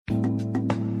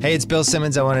Hey, it's Bill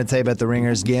Simmons. I want to tell you about the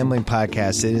Ringer's Gambling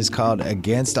Podcast. It is called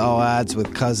Against All Odds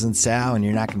with Cousin Sal, and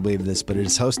you're not going to believe this, but it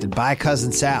is hosted by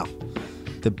Cousin Sal,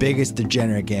 the biggest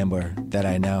degenerate gambler that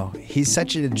I know. He's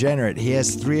such a degenerate. He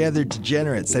has 3 other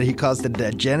degenerates that he calls the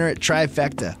degenerate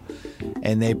trifecta,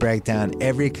 and they break down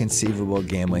every conceivable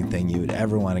gambling thing you would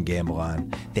ever want to gamble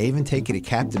on. They even take you to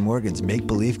Captain Morgan's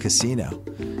Make-Believe Casino,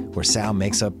 where Sal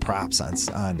makes up props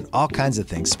on all kinds of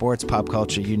things, sports, pop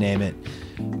culture, you name it.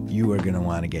 You are going to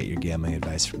want to get your gambling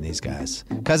advice from these guys.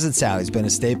 Cousin Sal, he's been a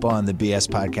staple on the BS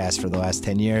podcast for the last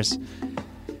 10 years.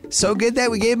 So good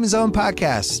that we gave him his own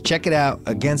podcast. Check it out,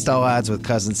 Against All Odds with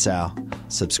Cousin Sal.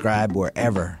 Subscribe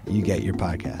wherever you get your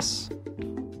podcasts.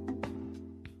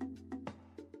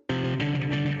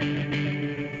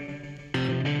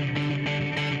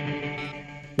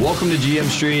 Welcome to GM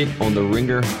Street on the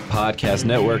Ringer Podcast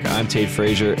Network. I'm Tate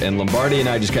Frazier, and Lombardi and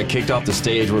I just got kicked off the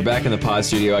stage. We're back in the pod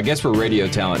studio. I guess we're radio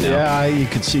talent now. Yeah, you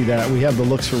could see that. We have the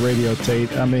looks for radio,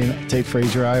 Tate. I mean, Tate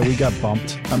Frazier, we got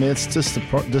bumped. I mean, it's just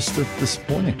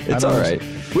disappointing. It's all right.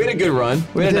 We had a good run.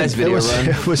 We had a nice video run.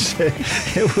 It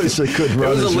was a good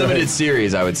run. It was a limited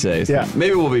series, I would say. Yeah.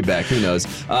 Maybe we'll be back. Who knows?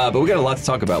 But we got a lot to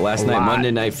talk about. Last night,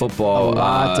 Monday Night Football. A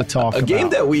lot to talk about. A game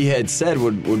that we had said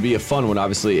would be a fun one,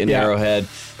 obviously, in Arrowhead.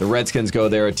 The Redskins go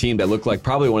there, a team that looked like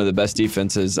probably one of the best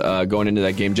defenses going into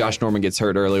that game. Josh Norman gets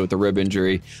hurt early with the rib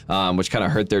injury, which kind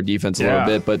of hurt their defense a little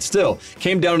bit, but still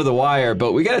came down to the wire.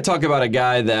 But we got to talk about a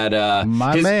guy that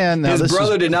his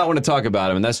brother did not want to talk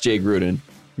about him, and that's Jay Gruden.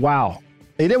 Wow.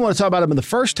 He didn't want to talk about him in the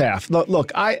first half.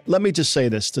 Look, let me just say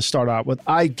this to start out with.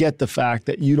 I get the fact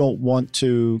that you don't want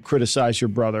to criticize your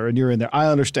brother and you're in there. I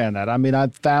understand that. I mean, I'm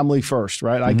family first,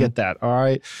 right? I get that, all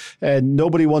right? And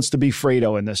nobody wants to be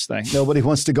Fredo in this thing. Nobody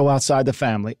wants to go outside the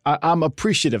family. I'm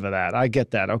appreciative of that. I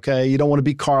get that, okay? You don't want to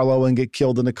be Carlo and get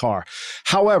killed in the car.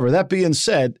 However, that being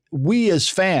said, we as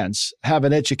fans have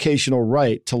an educational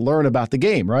right to learn about the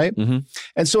game, right? Mm-hmm.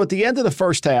 And so at the end of the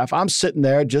first half, I'm sitting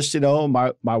there just,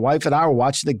 my wife and I were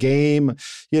watching the game,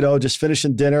 just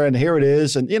finishing dinner, and here it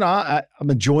is. And, I'm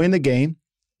enjoying the game.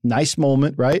 Nice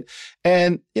moment, right?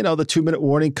 And, the 2-minute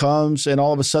warning comes, and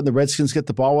all of a sudden the Redskins get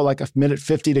the ball with like a minute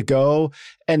 50 to go.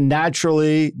 And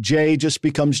naturally, Jay just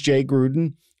becomes Jay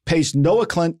Gruden, pays no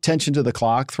attention to the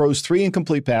clock, throws 3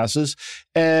 incomplete passes,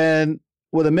 and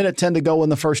with a minute 10 to go in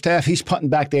the first half, he's punting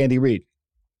back to Andy Reid.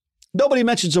 Nobody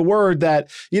mentions a word that,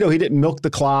 he didn't milk the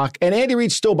clock. And Andy Reid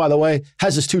still, by the way,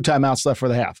 has his 2 timeouts left for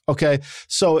the half, okay?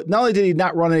 So not only did he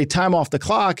not run any time off the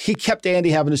clock, he kept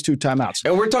Andy having his 2 timeouts.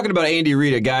 And we're talking about Andy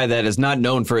Reid, a guy that is not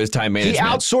known for his time management. He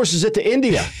outsources it to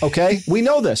India, okay? We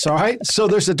know this, all right? So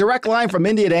there's a direct line from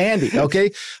India to Andy,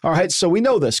 okay? All right, so we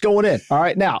know this going in. All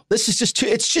right, now, this is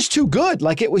it's just too good.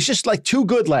 Like, it was just like too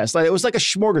good last night. It was like a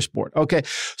smorgasbord, okay?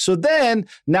 So then,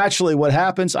 naturally, what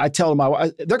happens, I tell my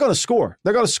wife, they're going to score.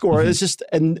 They're going to score. It's just,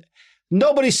 and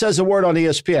nobody says a word on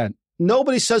ESPN.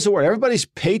 Nobody says a word. Everybody's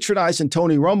patronizing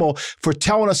Tony Romo for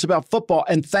telling us about football,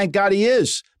 and thank God he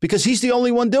is, because he's the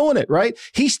only one doing it, right?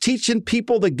 He's teaching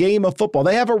people the game of football.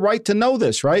 They have a right to know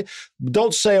this, right?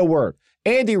 Don't say a word.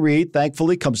 Andy Reid,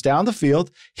 thankfully, comes down the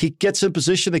field. He gets in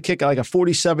position to kick like a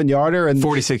 47-yarder. and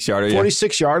 46-yarder,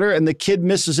 46-yarder, and the kid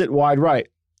misses it wide right.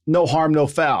 No harm, no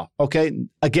foul. Okay.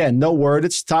 Again, no word.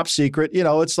 It's top secret.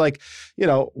 It's like,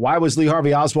 why was Lee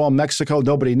Harvey Oswald in Mexico?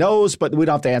 Nobody knows, but we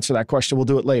don't have to answer that question. We'll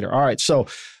do it later. All right. So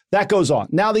that goes on.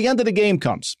 Now the end of the game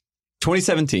comes.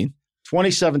 2017.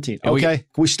 Okay.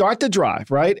 We start the drive,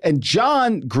 right? And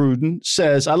John Gruden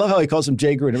says, I love how he calls him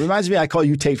Jay Gruden. It reminds me, I call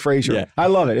you Tate Frazier. Yeah. I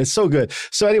love it. It's so good.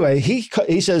 So anyway, he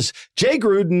says, Jay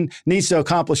Gruden needs to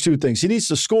accomplish 2 things. He needs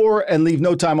to score and leave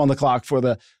no time on the clock for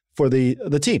the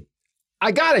team.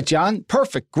 I got it, John.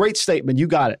 Perfect. Great statement. You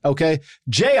got it. Okay.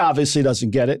 Jay obviously doesn't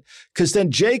get it, because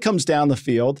then Jay comes down the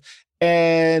field,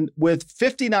 and with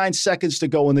 59 seconds to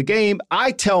go in the game,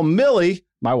 I tell Millie,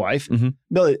 my wife,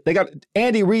 Millie,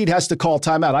 Andy Reid has to call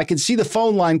timeout. I can see the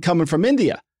phone line coming from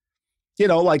India.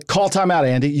 Call timeout,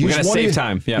 Andy. We got to save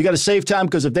time. Yeah. You got to save time,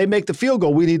 because if they make the field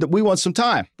goal, we want some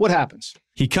time. What happens?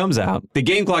 He comes out. The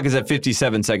game clock is at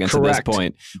 57 seconds Correct. At this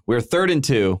point. We're 3rd and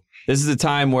 2. This is a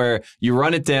time where you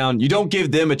run it down. You don't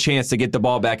give them a chance to get the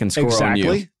ball back and score on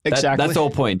you. Exactly. That's the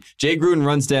whole point. Jay Gruden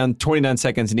runs down 29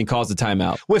 seconds and he calls the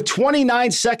timeout. With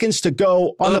 29 seconds to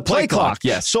go on the play clock.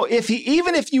 Yes. So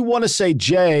even if you want to say,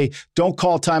 Jay, don't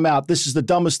call timeout, this is the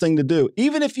dumbest thing to do.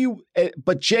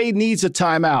 But Jay needs a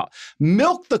timeout.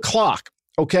 Milk the clock.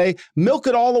 Okay. Milk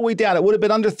it all the way down. It would have been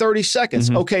under 30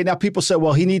 seconds. Okay. Now people say,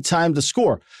 well, he needs time to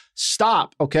score.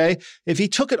 Stop, okay? If he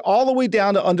took it all the way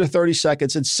down to under 30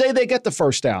 seconds and say they get the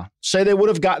first down, say they would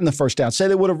have gotten the first down, say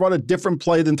they would have run a different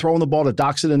play than throwing the ball to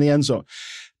Doxson in the end zone,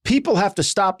 people have to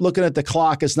stop looking at the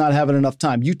clock as not having enough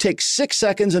time. You take 6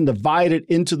 seconds and divide it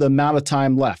into the amount of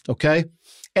time left, okay?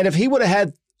 And if he would have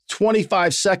had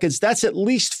 25 seconds, that's at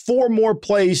least 4 more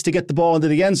plays to get the ball into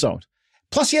the end zone.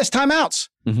 Plus, he has timeouts.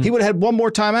 Mm-hmm. He would have had 1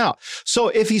 more timeout. So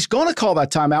if he's going to call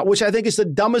that timeout, which I think is the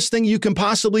dumbest thing you can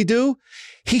possibly do,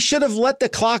 he should have let the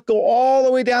clock go all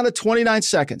the way down to 29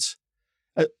 seconds.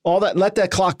 Let that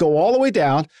clock go all the way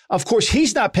down. Of course,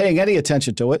 he's not paying any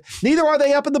attention to it. Neither are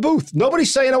they up in the booth.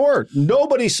 Nobody's saying a word.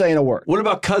 Nobody's saying a word. What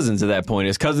about Cousins at that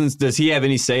point? Does he have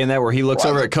any say in that where he looks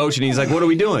over at Coach and he's like, what are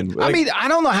we doing? Like, I mean, I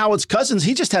don't know how it's Cousins.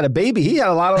 He just had a baby. He had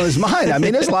a lot on his mind. I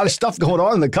mean, there's a lot of stuff going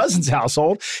on in the Cousins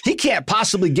household. He can't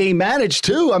possibly game manage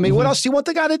too. I mean, what else do you want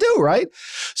the guy to do, right?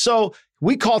 So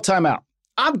we call timeout.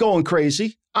 I'm going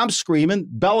crazy. I'm screaming.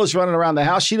 Bella's running around the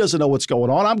house. She doesn't know what's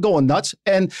going on. I'm going nuts.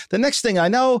 And the next thing I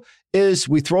know is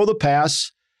we throw the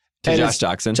pass to Josh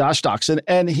Doxson,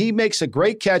 and he makes a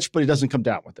great catch, but he doesn't come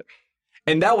down with it.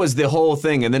 And that was the whole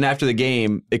thing. And then after the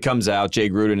game, it comes out, Jay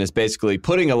Gruden is basically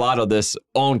putting a lot of this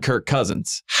on Kirk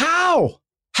Cousins. How?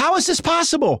 How is this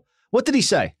possible? What did he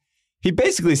say? He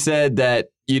basically said that,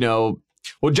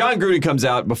 well, John Gruden comes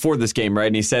out before this game, right?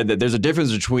 And he said that there's a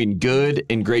difference between good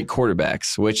and great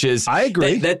quarterbacks, which is... I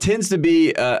agree. That tends to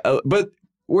be... but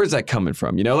where's that coming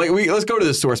from? Let's go to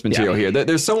the source material here.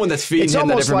 There's someone that's feeding him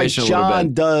that information a little bit. It's almost like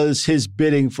John does his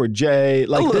bidding for Jay.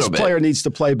 Like, this player needs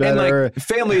to play better. And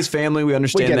family is family. We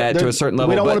understand that to a certain level.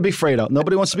 We don't want to be Fredo.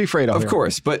 Nobody wants to be Fredo. Of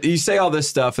course. But you say all this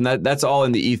stuff, and that's all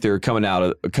in the ether coming out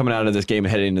of this game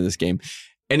and heading into this game.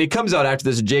 And it comes out after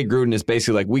this. Jay Gruden is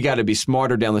basically like, we got to be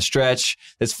smarter down the stretch.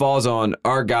 This falls on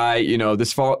our guy.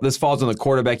 This falls on the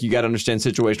quarterback. You got to understand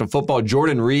situational football.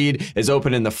 Jordan Reed is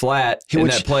open in the flat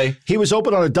that play. He was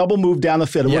open on a double move down the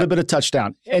field. It would have been a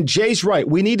touchdown. And Jay's right.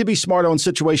 We need to be smarter on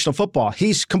situational football.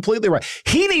 He's completely right.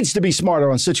 He needs to be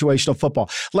smarter on situational football.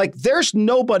 Like, there's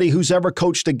nobody who's ever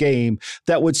coached a game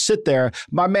that would sit there.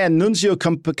 My man, Nunzio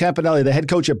Campanelli, the head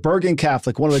coach at Bergen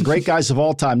Catholic, one of the great guys of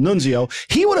all time, Nunzio,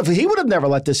 he would have never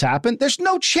let this happen. There's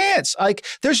no chance. Like,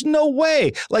 there's no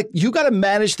way. Like, you got to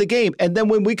manage the game. And then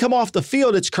when we come off the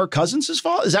field, it's Kirk Cousins'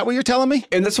 fault? Is that what you're telling me?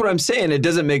 And that's what I'm saying. It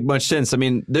doesn't make much sense. I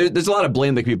mean, there's a lot of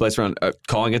blame that can be placed around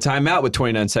calling a timeout with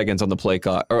 29 seconds on the play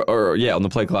clock, on the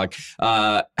play clock.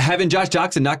 Having Josh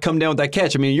Doxson not come down with that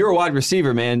catch. I mean, you're a wide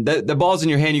receiver, man. The ball's in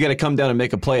your hand. You got to come down and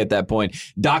make a play at that point.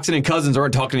 Doxson and Cousins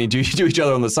aren't talking to each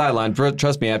other on the sideline.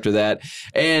 Trust me after that.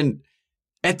 And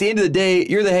at the end of the day,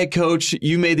 you're the head coach.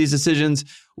 You made these decisions.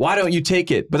 Why don't you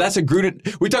take it? But that's a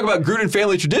Gruden. We talk about Gruden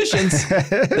family traditions.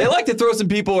 They like to throw some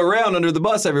people around under the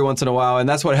bus every once in a while, and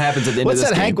that's what happens at the end of this game.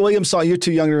 What's that Hank Williams song? You're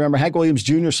too young to remember. Hank Williams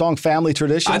Jr. song, Family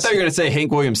Traditions? I thought you were going to say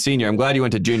Hank Williams Sr. I'm glad you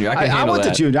went to Junior. I went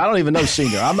to Junior. I don't even know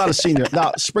Senior. I'm not a senior.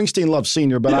 Now, Springsteen loves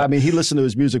Senior, but I mean, he listened to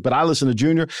his music, but I listen to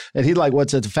Junior, and he like,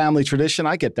 what's a family tradition?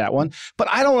 I get that one. But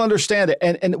I don't understand it.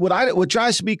 And what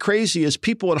drives me crazy is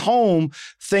people at home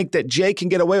think that Jay can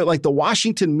get away with, like, the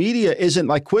Washington media isn't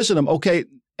like quizzing him. Okay,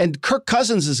 and Kirk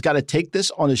Cousins has got to take this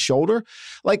on his shoulder.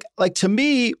 Like to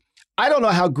me, I don't know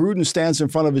how Gruden stands in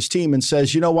front of his team and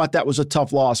says, you know what, that was a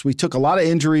tough loss. We took a lot of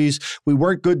injuries. We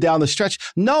weren't good down the stretch.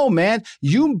 No, man,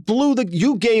 you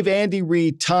gave Andy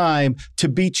Reid time to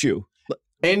beat you.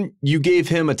 And you gave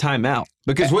him a timeout.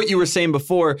 Because what you were saying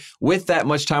before, with that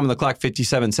much time on the clock,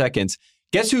 57 seconds,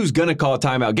 guess who's going to call a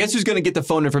timeout? Guess who's going to get the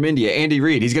phone in from India? Andy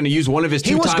Reid. He's going to use one of his two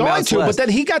timeouts. He was going to, but then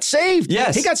he got saved.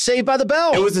 Yes. He got saved by the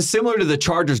bell. It was similar to the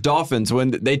Chargers-Dolphins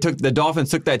when the Dolphins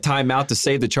took that timeout to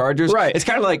save the Chargers. Right. It's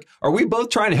kind of like, are we both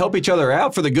trying to help each other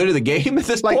out for the good of the game at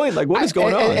this point? Like, what is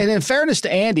going on? And in fairness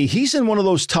to Andy, he's in one of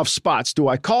those tough spots. Do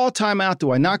I call a timeout?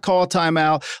 Do I not call a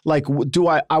timeout? Like,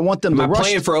 I want them to rush?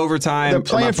 Playing for overtime? They're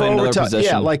playing for overtime.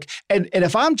 Yeah, like, and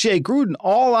if I'm Jay Gruden,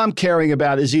 all I'm caring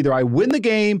about is either I win the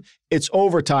game, it's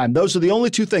overtime. Those are the only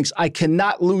two things. I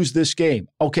cannot lose this game.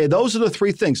 Okay, those are the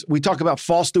three things. We talk about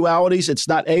false dualities. It's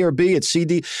not A or B, it's C,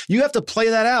 D. You have to play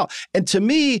that out. And to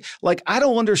me, like, I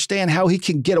don't understand how he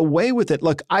can get away with it.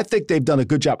 Look, I think they've done a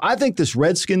good job. I think this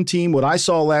Redskin team, what I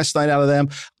saw last night out of them,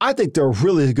 I think they're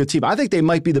really a good team. I think they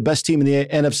might be the best team in the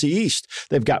NFC East.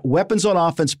 They've got weapons on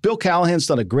offense. Bill Callahan's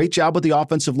done a great job with the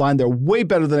offensive line. They're way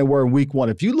better than they were in week one.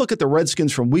 If you look at the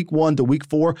Redskins from week 1 to week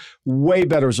 4, way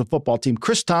better as a football team.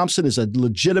 Chris Thompson is a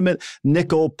legitimate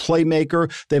nickel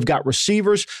playmaker. They've got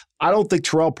receivers. I don't think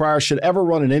Terrell Pryor should ever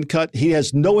run an in-cut. He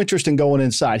has no interest in going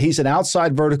inside. He's an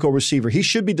outside vertical receiver. He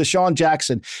should be Deshaun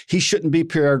Jackson. He shouldn't be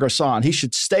Pierre Garçon. He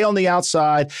should stay on the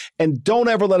outside and don't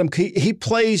ever let him. He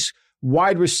plays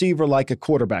wide receiver like a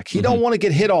quarterback. He don't want to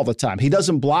get hit all the time. He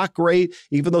doesn't block great,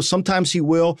 even though sometimes he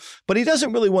will, but he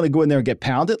doesn't really want to go in there and get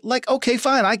pounded. Like, okay,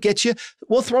 fine, I get you.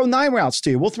 We'll throw 9 routes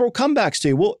to you. We'll throw comebacks to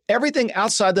you. Everything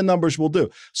outside the numbers we'll do.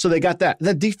 So they got that.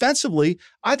 Then defensively,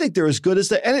 I think they're as good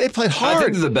as and they played hard. I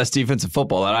think they're the best defensive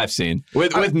football that I've seen.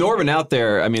 With Norman out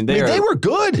there, they were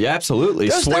good. Yeah, absolutely.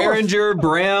 Swearinger,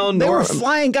 Brown. They were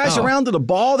flying guys around to the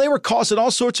ball. They were causing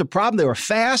all sorts of problems. They were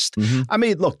fast.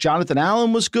 Look, Jonathan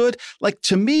Allen was good. Like,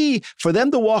 to me, for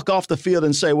them to walk off the field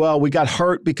and say, well, we got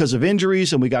hurt because of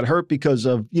injuries and we got hurt because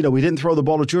of, we didn't throw the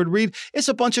ball to Jordan Reed, it's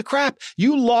a bunch of crap.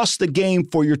 You lost the game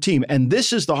for your team. And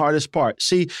this is the hardest part.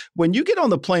 See, when you get on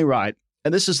the plane ride,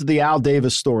 and this is the Al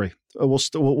Davis story.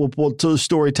 We'll do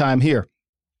story time here.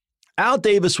 Al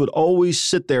Davis would always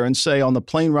sit there and say on the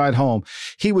plane ride home,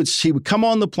 he would come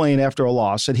on the plane after a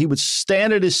loss and he would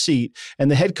stand at his seat, and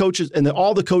the head coaches and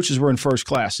all the coaches were in first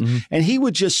class, and he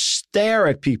would just stare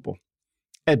at people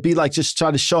and be like, just try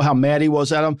to show how mad he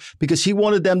was at them, because he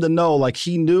wanted them to know, like,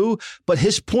 he knew. But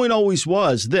his point always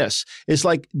was this: it's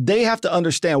like they have to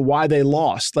understand why they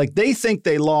lost. Like, they think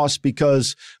they lost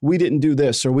because we didn't do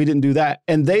this or we didn't do that,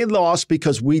 and they lost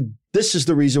because this is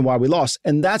the reason why we lost.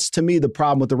 And that's, to me, the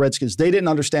problem with the Redskins. They didn't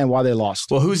understand why they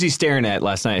lost. Well, who's he staring at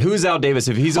last night? Who's Al Davis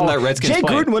if he's on that Redskins plane? Jay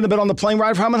Gruden wouldn't have been on the plane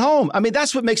ride from home.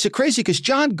 That's what makes it crazy, because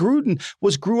John Gruden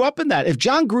grew up in that. If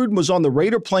John Gruden was on the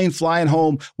Raider plane flying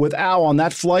home with Al on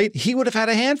that flight, he would have had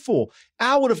a handful.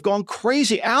 Al would have gone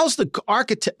crazy. Al's the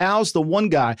architect. Al's the one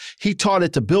guy. He taught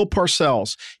it to Bill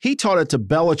Parcells. He taught it to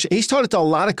Belichick. He's taught it to a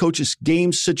lot of coaches,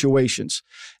 game situations.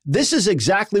 This is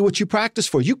exactly what you practice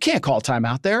for. You can't call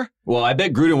timeout there. Well, I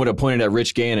bet Gruden would have pointed at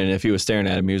Rich Gannon if he was staring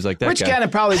at him. He was like, that Rich guy. Gannon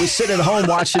probably was sitting at home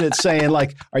watching it saying,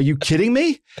 like, are you kidding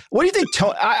me? What do you think?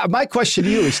 My question to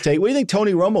you is, Tate, what do you think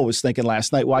Tony Romo was thinking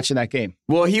last night watching that game?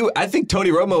 Well, I think Tony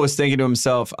Romo was thinking to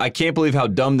himself, I can't believe how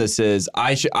dumb this is.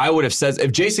 I would have said,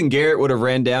 if Jason Garrett would have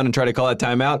ran down and tried to call that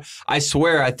timeout, I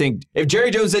swear, I think if Jerry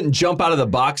Jones didn't jump out of the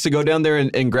box to go down there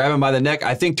and grab him by the neck,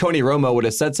 I think Tony Romo would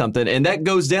have said something. And that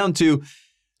goes down to,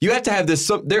 you have to have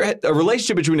a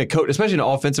relationship between a coach, especially an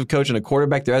offensive coach and a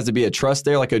quarterback. There has to be a trust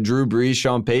there, like a Drew Brees,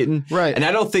 Sean Payton. Right. And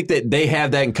I don't think that they have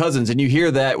that in Cousins. And you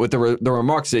hear that with the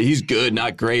remarks that he's good,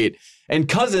 not great. And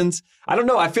Cousins, I don't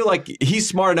know. I feel like he's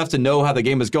smart enough to know how the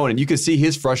game is going, and you could see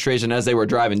his frustration as they were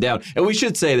driving down. And we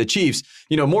should say the Chiefs,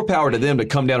 more power to them to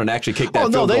come down and actually kick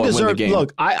that field goal and win the game.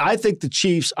 Look, I think the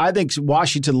Chiefs, I think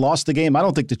Washington lost the game. I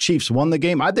don't think the Chiefs won the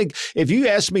game. I think if you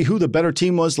ask me who the better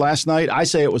team was last night, I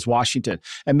say it was Washington.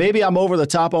 And maybe I'm over the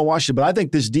top on Washington, but I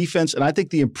think this defense and I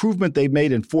think the improvement they've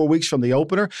made in 4 weeks from the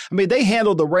opener, they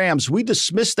handled the Rams. We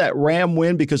dismissed that Ram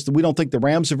win because we don't think the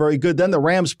Rams are very good. Then the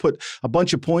Rams put a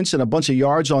bunch of points and a bunch of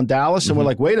yards on Dallas, and we're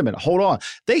like, wait a minute, hold on.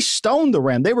 They stoned the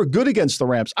Rams. They were good against the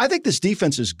Rams. I think this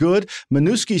defense is good.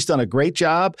 Minuski's done a great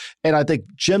job, and I think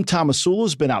Jim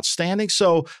Tomasula's been outstanding.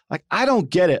 So, I don't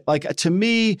get it. To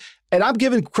me, and I'm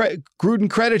giving Gruden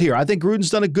credit here. I think Gruden's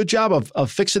done a good job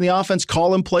of fixing the offense,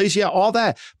 calling plays, all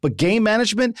that. But game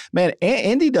management, man,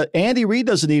 Andy Reid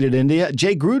doesn't need it, India.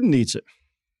 Jay Gruden needs it.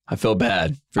 I feel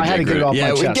bad for I Jay had to Gruden. get it off my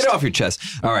chest. Get it off your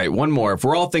chest. All right, one more. If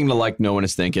we're all thinking alike, no one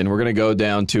is thinking. We're going to go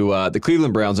down to the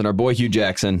Cleveland Browns and our boy Hugh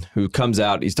Jackson, who comes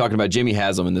out. He's talking about Jimmy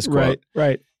Haslam in this quote.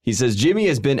 Right. He says, Jimmy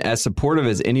has been as supportive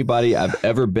as anybody I've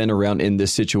ever been around in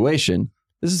this situation.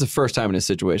 This is the first time in this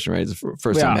situation, right? It's the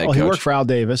first time head coach. He worked for Al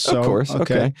Davis. So, of course.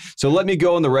 Okay. So let me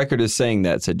go on the record as saying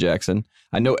that, said Jackson.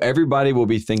 I know everybody will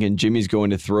be thinking Jimmy's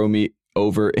going to throw me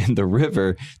over in the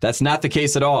river. That's not the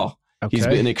case at all. Okay. He's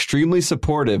been extremely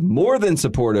supportive, more than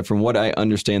supportive from what I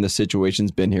understand the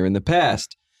situation's been here in the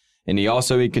past. And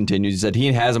he continues, he said he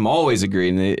and Haslam always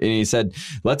agreed. And he said,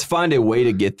 let's find a way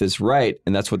to get this right.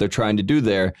 And that's what they're trying to do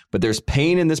there. But there's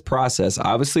pain in this process,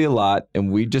 obviously a lot,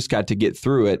 and we just got to get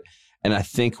through it. And I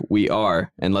think we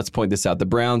are. And let's point this out. The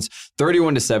Browns,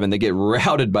 31-7, they get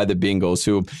routed by the Bengals,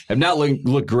 who have not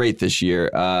looked great this year.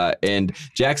 And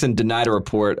Jackson denied a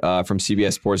report from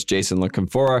CBS Sports' Jason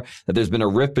LaCanfora that there's been a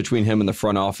rift between him and the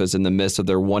front office in the midst of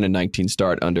their 1-19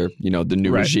 start under the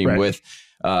new regime with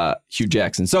Hugh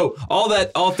Jackson. So all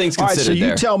things considered. All right, so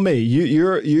you tell me,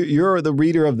 you're the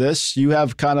reader of this. You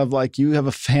have you have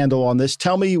a handle on this.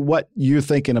 Tell me what you're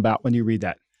thinking about when you read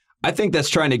that. I think that's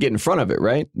trying to get in front of it,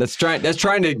 right? That's trying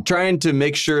to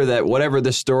make sure that whatever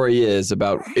the story is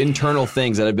about internal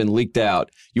things that have been leaked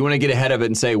out, you want to get ahead of it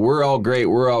and say, we're all great,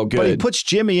 we're all good. But he puts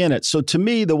Jimmy in it. So to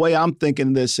me, the way I'm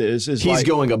thinking this is he's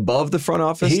going above the front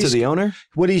office to the owner?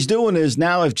 What he's doing is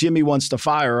now if Jimmy wants to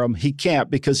fire him, he can't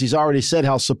because he's already said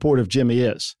how supportive Jimmy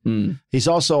is. He's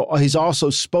also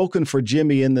spoken for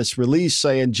Jimmy in this release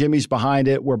saying Jimmy's behind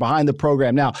it. We're behind the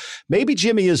program. Now, maybe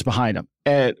Jimmy is behind him.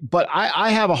 But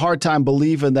I have a hard time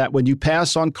believing that when you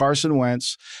pass on Carson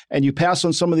Wentz and you pass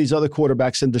on some of these other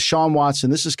quarterbacks and Deshaun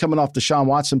Watson, this is coming off Deshaun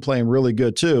Watson playing really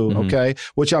good too, okay,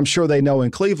 which I'm sure they know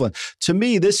in Cleveland. To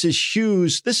me, this is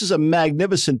Hugh's. This is a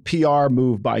magnificent PR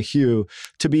move by Hugh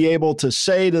to be able to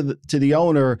say to the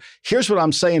owner, here's what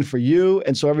I'm saying for you.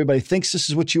 And so everybody thinks this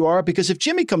is what you are. Because if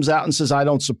Jimmy comes out and says, I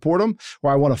don't support him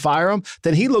or I want to fire him,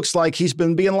 then he looks like he's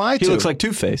been being lied to. He looks like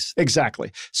Two-Face.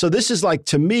 Exactly. So this is like,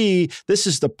 to me, this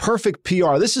is the perfect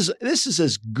PR. This is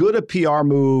as good a PR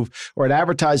move or an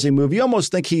advertising move. You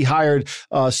almost think he hired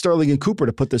Sterling and Cooper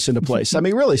to put this into place. I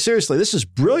mean, really, seriously, this is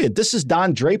brilliant. This is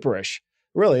Don Draperish,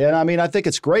 really. And I mean, I think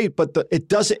it's great, but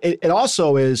it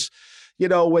also is,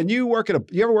 when you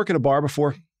ever work at a bar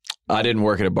before? I didn't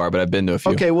work at a bar, but I've been to a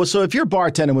few. Okay, well, so if you're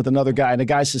bartending with another guy and the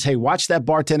guy says, hey, watch that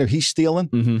bartender, he's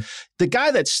stealing. The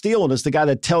guy that's stealing is the guy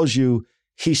that tells you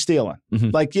he's stealing.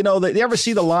 Like, you ever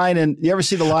see the line?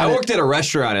 I worked at a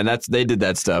restaurant and they did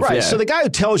that stuff. Right. Yeah. So the guy who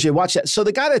tells you, watch that. So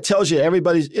the guy that tells you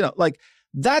everybody's, like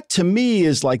that to me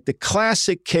is like the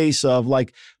classic case of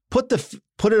like, put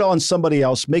it on somebody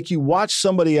else, make you watch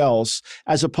somebody else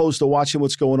as opposed to watching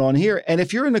what's going on here. And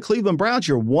if you're in the Cleveland Browns,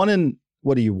 you're 1 in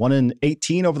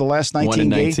 18 over the last 19 games? 1 in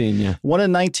 19, yeah. 1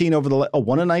 in 19 over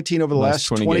the last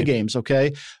 20 games,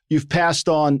 okay? You've passed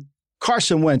on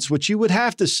Carson Wentz, which you would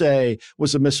have to say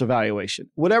was a misevaluation.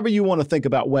 Whatever you want to think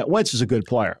about Wentz is a good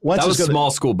player. That was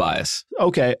small school bias.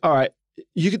 Okay, all right.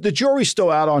 The jury's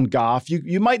still out on Goff.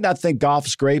 You might not think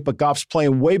Goff's great, but Goff's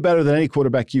playing way better than any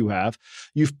quarterback you have.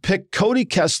 You've picked Cody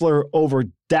Kessler over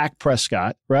Dak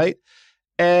Prescott, right?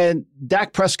 And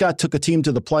Dak Prescott took a team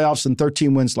to the playoffs and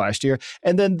 13 wins last year.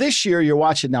 And then this year, you're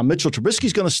watching now Mitchell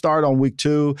Trubisky's going to start on week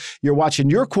 2. You're watching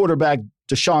your quarterback,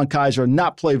 Deshaun Kaiser,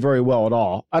 not play very well at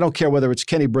all. I don't care whether it's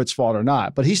Kenny Britt's fault or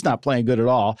not, but he's not playing good at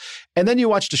all. And then you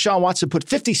watch Deshaun Watson put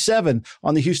 57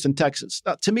 on the Houston Texans.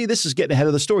 Now, to me, this is getting ahead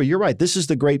of the story. You're right. This is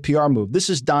the great PR move. This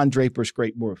is Don Draper's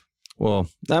great move. Well,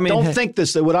 I mean, don't think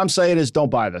this. What I'm saying is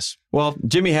don't buy this. Well,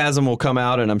 Jimmy Haslam will come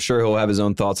out, and I'm sure he'll have his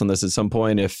own thoughts on this at some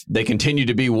point. If they continue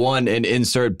to be one and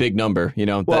insert big number,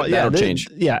 that'll change.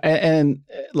 Yeah, and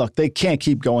look, they can't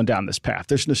keep going down this path.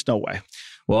 There's just no way.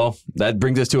 Well, that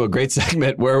brings us to a great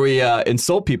segment where we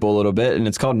insult people a little bit, and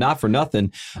it's called Not for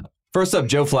Nothing. First up,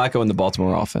 Joe Flacco and the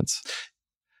Baltimore offense.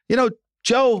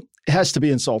 Joe has to be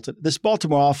insulted. This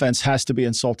Baltimore offense has to be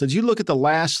insulted. You look at the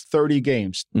last 30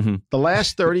 games. The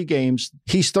last 30 games,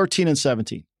 he's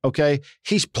 13-17. Okay.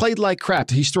 He's played like crap.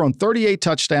 He's thrown 38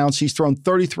 touchdowns. He's thrown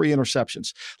 33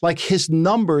 interceptions. Like his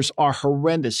numbers are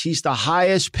horrendous. He's the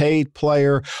highest paid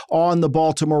player on the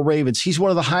Baltimore Ravens. He's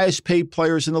one of the highest paid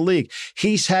players in the league.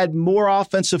 He's had more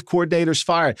offensive coordinators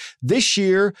fired. This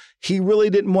year, he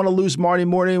really didn't want to lose Marty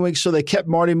Morningwig, so they kept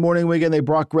Marty Morningwig and they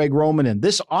brought Greg Roman in.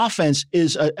 This offense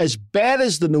is as bad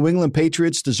as the New England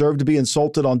Patriots deserve to be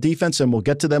insulted on defense, and we'll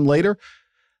get to them later.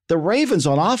 The Ravens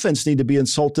on offense need to be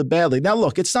insulted badly. Now,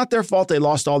 look, it's not their fault they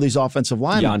lost all these offensive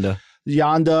linemen.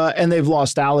 Yonda, and they've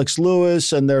lost Alex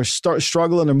Lewis, and they're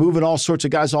struggling. They're moving all sorts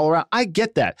of guys all around. I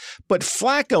get that. But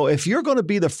Flacco, if you're going to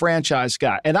be the franchise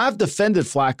guy, and I've defended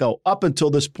Flacco up until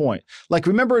this point. Like,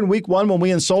 remember in week 1 when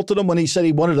we insulted him when he said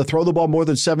he wanted to throw the ball more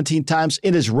than 17 times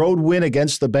in his road win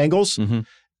against the Bengals?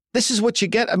 This is what you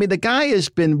get. I mean, the guy has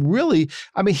been really,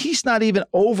 he's not even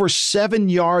over 7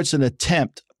 yards an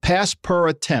attempt, pass per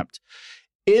attempt,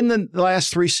 in the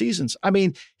last 3 seasons. I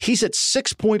mean, he's at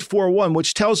 6.41,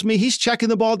 which tells me he's checking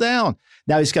the ball down.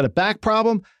 Now he's got a back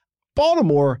problem.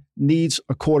 Baltimore needs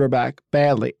a quarterback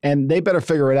badly, and they better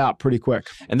figure it out pretty quick.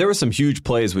 And there were some huge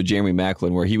plays with Jeremy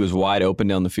Maclin where he was wide open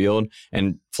down the field,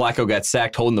 and Flacco got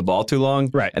sacked holding the ball too long.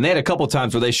 Right. And they had a couple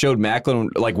times where they showed Maclin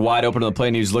like wide open on the play,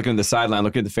 and he was looking at the sideline,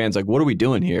 looking at the fans like, what are we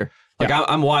doing here? Like, yeah.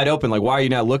 I'm wide open. Like, why are you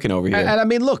not looking over here? And I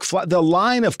mean, look, the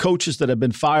line of coaches that have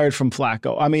been fired from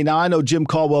Flacco. I mean, now I know Jim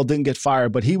Caldwell didn't get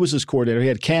fired, but he was his coordinator. He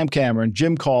had Cam Cameron,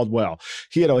 Jim Caldwell.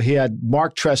 He had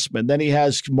Mark Trestman. Then he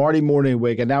has Marty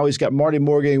Morningwig, and now he's got Marty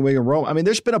Morningwig and Rome. I mean,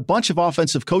 there's been a bunch of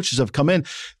offensive coaches have come in.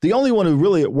 The only one who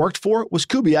really it worked for was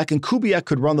Kubiak, and Kubiak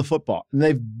could run the football.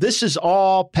 And this is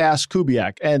all past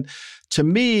Kubiak. And to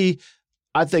me,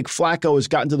 I think Flacco has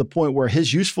gotten to the point where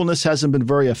his usefulness hasn't been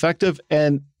very effective,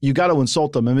 and you got to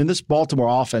insult them. I mean, this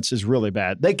Baltimore offense is really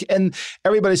bad. And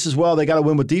everybody says, well, they got to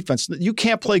win with defense. You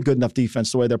can't play good enough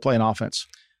defense the way they're playing offense.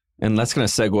 And that's going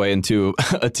to segue into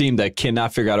a team that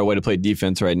cannot figure out a way to play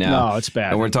defense right now. No, it's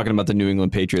bad. And we're talking about the New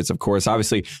England Patriots, of course.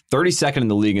 Obviously, 32nd in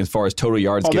the league as far as total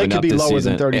yards given up this season. They could be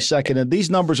lower than 32nd. And these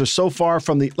numbers are so far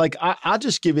from the – like, I'll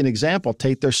just give you an example,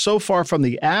 Tate. They're so far from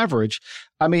the average.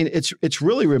 I mean, it's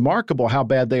really remarkable how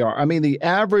bad they are. I mean, the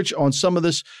average on some of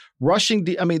this rushing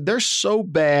 – they're so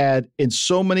bad in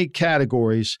so many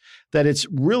categories that it's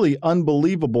really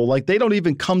unbelievable. Like they don't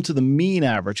even come to the mean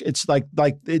average. It's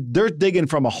they're digging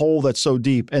from a hole that's so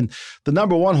deep. And the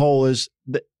number one hole is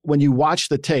when you watch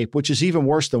the tape, which is even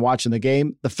worse than watching the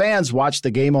game. The fans watch the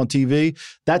game on TV.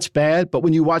 That's bad. But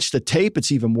when you watch the tape,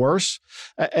 it's even worse.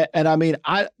 And I mean,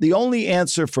 the only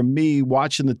answer for me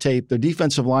watching the tape, their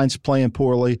defensive line's playing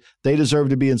poorly. They deserve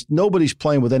to be in. Nobody's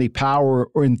playing with any power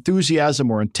or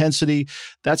enthusiasm or intensity.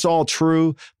 That's all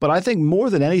true. But I think more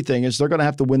than anything is they're going to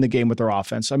have to win the game with their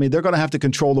offense. I mean, they're going to have to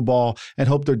control the ball and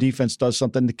hope their defense does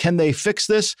something. Can they fix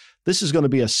this? This is going to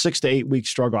be a 6 to 8 week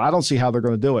struggle. I don't see how they're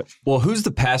going to do it. Well, who's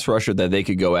the pass rusher that they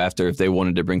could go after if they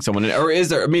wanted to bring someone in? Or is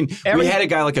there? I mean, we had a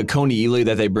guy like a Coney Ely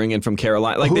that they bring in from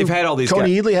Carolina. Like they've had all these.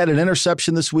 Coney Ely had an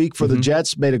interception this week for the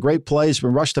Jets. Made a great play. He's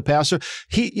been rushed the passer.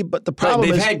 But the problem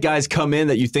is they've had guys come in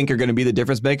that you think are going to be the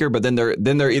difference maker, but then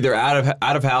they're either out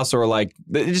of house or like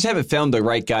they just haven't found the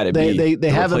right guy to be. They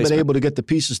haven't been able to get the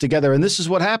pieces together, and this is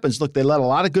what happens. Look, they let a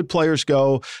lot of good players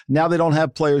go. Now they don't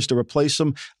have players to replace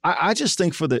them. I just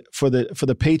think for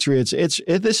the Patriots,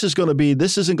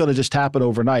 this isn't going to just happen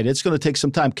overnight. It's going to take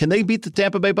some time. Can they beat the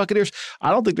Tampa Bay Buccaneers? I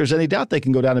don't think there's any doubt they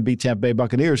can go down and beat Tampa Bay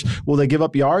Buccaneers. Will they give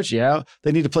up yards? Yeah.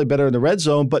 They need to play better in the red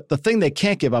zone, but the thing they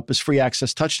can't give up is free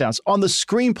access touchdowns. On the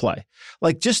screenplay,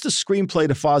 like just the screenplay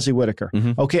to Fozzie Whitaker.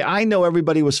 Okay, I know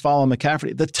everybody was following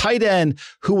McCaffrey. The tight end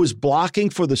who was blocking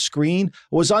for the screen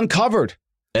was uncovered.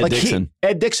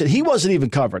 Ed Dixon. He wasn't even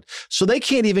covered. So they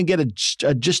can't even get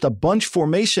just a bunch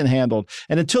formation handled.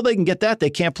 And until they can get that, they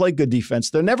can't play good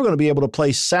defense. They're never going to be able to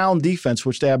play sound defense,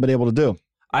 which they haven't been able to do.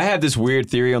 I have this weird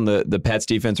theory on the Pats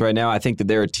defense right now. I think that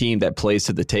they're a team that plays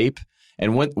to the tape.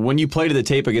 And when you play to the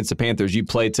tape against the Panthers, you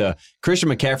play to Christian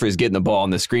McCaffrey is getting the ball on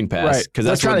the screen pass because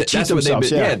that's what they've been.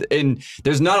 Yeah, and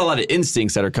there's not a lot of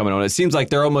instincts that are coming on. It seems like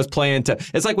they're almost playing to.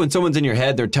 It's like when someone's in your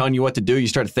head, they're telling you what to do. You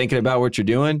start thinking about what you're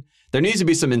doing. There needs to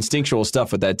be some instinctual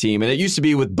stuff with that team. And it used to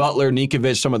be with Butler,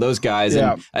 Nikovic, some of those guys.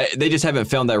 And they just haven't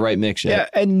found that right mix yet.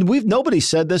 Yeah, and nobody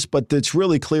said this, but it's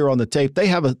really clear on the tape.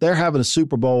 They're having a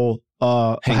Super Bowl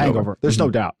hangover. There's no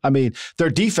doubt. I mean,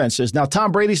 their defense is. Now,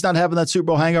 Tom Brady's not having that Super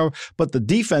Bowl hangover, but the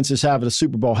defense is having a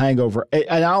Super Bowl hangover. And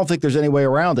I don't think there's any way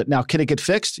around it. Now, can it get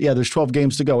fixed? Yeah, there's 12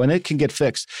 games to go, and it can get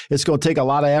fixed. It's going to take a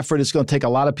lot of effort. It's going to take a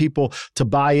lot of people to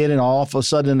buy in and all of a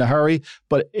sudden in a hurry,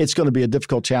 but it's going to be a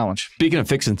difficult challenge. Speaking of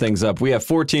fixing things up, we have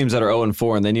 4 teams that are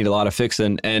 0-4, and they need a lot of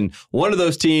fixing. And one of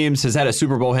those teams has had a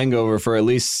Super Bowl hangover for at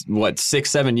least,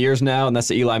 6-7 years now, and that's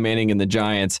the Eli Manning and the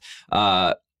Giants.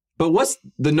 But what's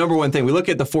the number one thing? We look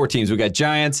at the 4 teams. We got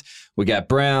Giants, we got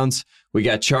Browns, we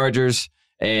got Chargers,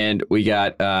 and we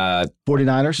got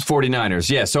 49ers. 49ers,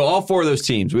 yeah. So all 4 of those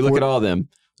teams, we look at all of them.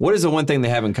 What is the one thing they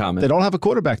have in common? They don't have a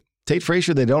quarterback. Tate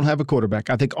Frazier, they don't have a quarterback.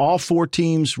 I think all 4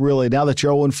 teams really, now that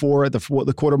you're 0-4 at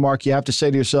the quarter mark, you have to say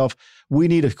to yourself, we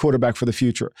need a quarterback for the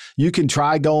future. You can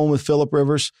try going with Phillip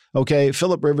Rivers. Okay,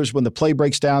 Phillip Rivers, when the play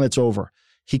breaks down, it's over.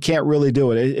 He can't really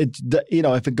do it.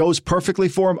 If it goes perfectly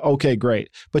for him, okay, great.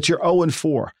 But you're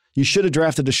 0-4. You should have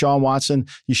drafted Deshaun Watson.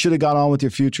 You should have gone on with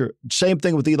your future. Same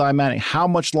thing with Eli Manning. How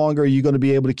much longer are you going to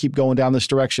be able to keep going down this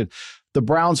direction? The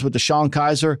Browns with DeShone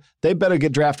Kizer, they better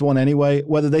get draft 1 anyway.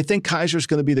 Whether they think Kaiser's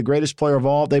going to be the greatest player of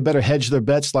all, they better hedge their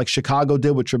bets like Chicago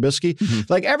did with Trubisky.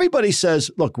 Like everybody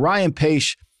says, look, Ryan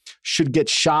Pace should get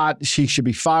shot. He should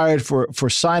be fired for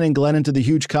signing Glennon to the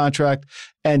huge contract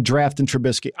and drafting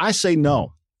Trubisky. I say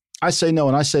no.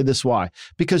 And I say this why.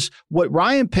 Because what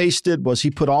Ryan Pace did was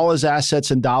he put all his assets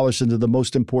and dollars into the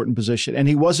most important position, and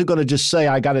he wasn't going to just say,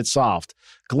 I got it solved.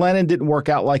 Glennon didn't work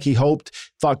out like he hoped,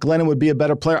 thought Glennon would be a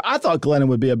better player. I thought Glennon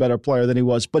would be a better player than he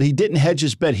was, but he didn't hedge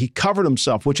his bet. He covered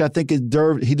himself, which I think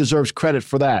he deserves credit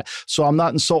for that. So I'm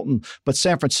not insulting, but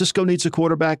San Francisco needs a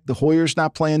quarterback. The Hoyer's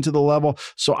not playing to the level.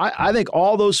 So I think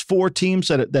all those 4 teams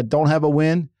that don't have a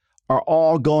win are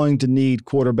all going to need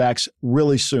quarterbacks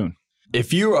really soon.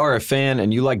 If you are a fan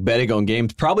and you like betting on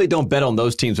games, probably don't bet on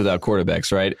those teams without quarterbacks,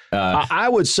 right? I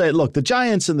would say, look, the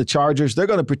Giants and the Chargers, they're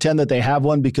going to pretend that they have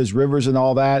one because Rivers and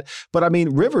all that. But, I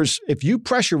mean, Rivers, if you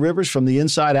pressure Rivers from the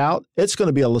inside out, it's going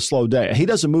to be a slow day. He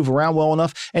doesn't move around well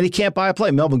enough, and he can't buy a play.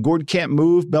 Melvin Gordon can't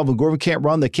move. Melvin Gordon can't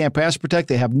run. They can't pass protect.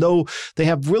 They have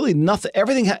really nothing.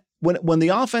 Everything, when the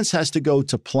offense has to go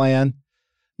to plan,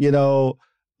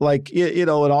 like, in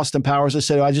Austin Powers, I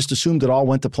said, I just assumed it all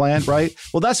went to plan, right?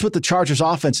 Well, that's what the Chargers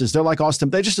offense is. They're like Austin.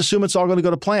 They just assume it's all going to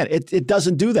go to plan. It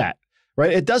doesn't do that,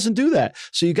 right? It doesn't do that.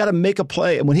 So you got to make a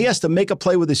play. And when he has to make a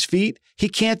play with his feet, he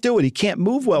can't do it. He can't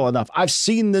move well enough. I've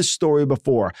seen this story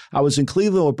before. I was in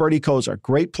Cleveland with Bertie Kosar,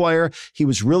 great player. He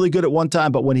was really good at one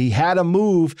time, but when he had to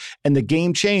move and the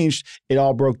game changed, it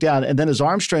all broke down. And then his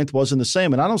arm strength wasn't the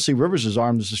same. And I don't see Rivers'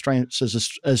 arm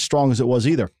as strong as it was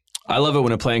either. I love it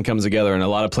when a plan comes together, and a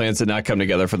lot of plans did not come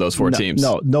together for those four teams.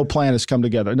 No plan has come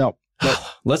together. No.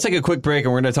 Let's take a quick break,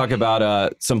 and we're going to talk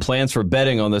about some plans for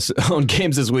betting on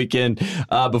games this weekend.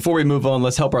 Before we move on,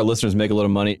 let's help our listeners make a little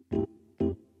money.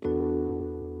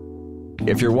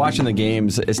 If you're watching the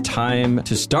games, it's time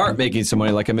to start making some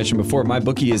money. Like I mentioned before,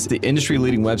 MyBookie is the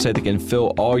industry-leading website that can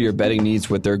fill all your betting needs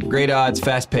with their great odds,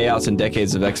 fast payouts, and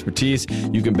decades of expertise.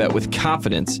 You can bet with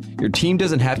confidence. Your team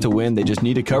doesn't have to win. They just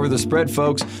need to cover the spread,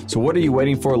 folks. So what are you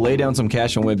waiting for? Lay down some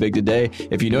cash and win big today.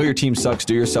 If you know your team sucks,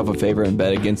 do yourself a favor and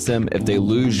bet against them. If they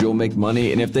lose, you'll make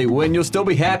money. And if they win, you'll still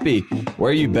be happy.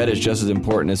 Where you bet is just as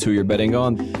important as who you're betting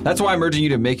on. That's why I'm urging you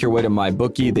to make your way to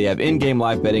MyBookie. They have in-game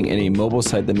live betting and a mobile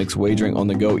site that makes wagering on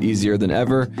the go easier than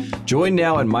ever. Join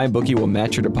now and MyBookie will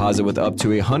match your deposit with up to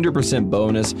 100%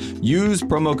 bonus. Use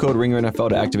promo code RINGERNFL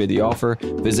to activate the offer.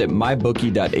 Visit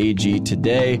mybookie.ag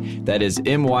today. That is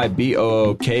MYBOOKIE.ag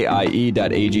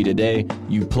today.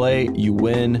 You play, you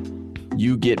win,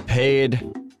 you get paid.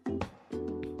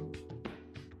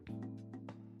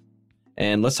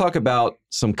 And let's talk about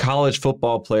some college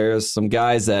football players, some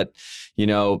guys that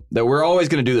that we're always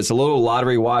going to do this, a little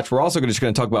lottery watch. We're also just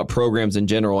going to talk about programs in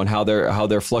general and how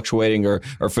they're fluctuating or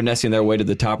finessing their way to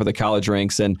the top of the college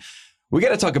ranks. And we got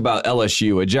to talk about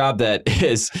LSU, a job that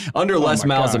is under Les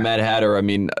Miles and Mad Hatter. I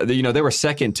mean, they were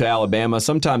second to Alabama,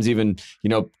 sometimes even,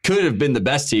 could have been the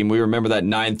best team. We remember that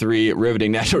 9-3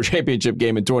 riveting national championship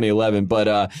game in 2011.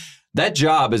 But that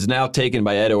job is now taken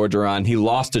by Ed Orgeron. He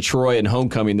lost to Troy in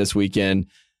homecoming this weekend.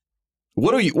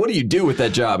 What do you do with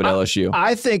that job at LSU?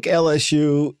 I think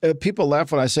LSU, people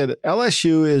laugh when I say that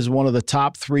LSU is one of the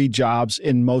top 3 jobs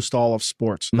in most all of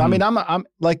sports. Mm-hmm. I mean, I'm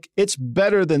like, it's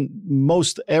better than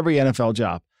most every NFL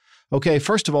job. Okay,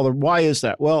 first of all, why is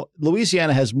that? Well,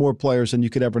 Louisiana has more players than you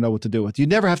could ever know what to do with. You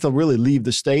never have to really leave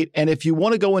the state. And if you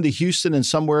want to go into Houston and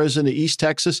somewhere in the East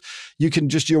Texas,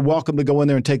 you're welcome to go in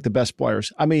there and take the best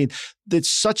players. I mean,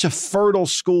 it's such a fertile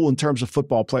school in terms of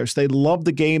football players. They love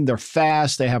the game. They're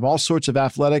fast. They have all sorts of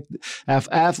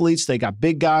athletes. They got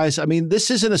big guys. I mean,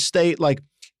 this isn't a state like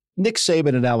Nick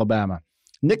Saban in Alabama.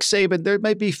 Nick Saban, there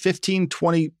may be 15,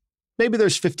 20, maybe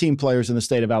there's 15 players in the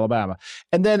state of Alabama.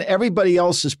 And then everybody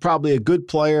else is probably a good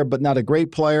player, but not a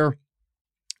great player.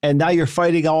 And now you're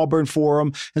fighting Auburn for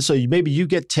them. And so maybe you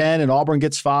get 10 and Auburn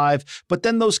gets 5. But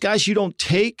then those guys you don't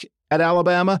take at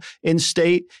Alabama in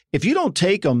state, if you don't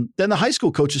take them, then the high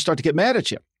school coaches start to get mad at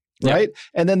you. Right.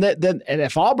 Yep. And then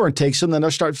if Auburn takes them, then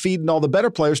they'll start feeding all the better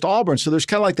players to Auburn. So there's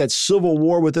kind of like that civil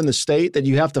war within the state that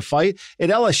you have to fight. At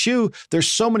LSU, there's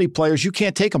so many players, you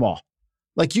can't take them all.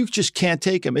 Like, you just can't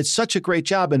take him. It's such a great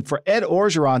job. And for Ed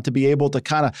Orgeron to be able to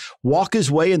kind of walk his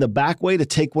way in the back way to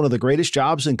take one of the greatest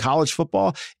jobs in college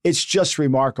football, it's just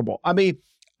remarkable. I mean,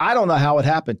 I don't know how it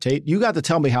happened, Tate. You got to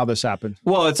tell me how this happened.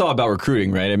 Well, it's all about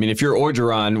recruiting, right? I mean, if you're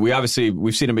Orgeron,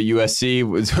 we've seen him at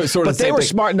USC. But they were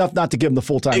smart enough not to give him the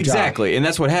full-time job. Exactly, and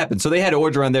that's what happened. So they had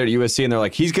Orgeron there at USC, and they're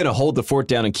like, he's going to hold the fort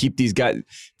down and keep these guys.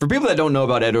 For people that don't know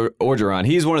about Ed Orgeron,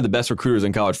 he's one of the best recruiters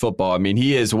in college football. I mean,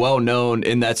 he is well known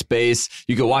in that space.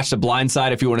 You can watch The Blind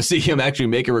Side if you want to see him actually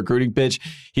make a recruiting pitch.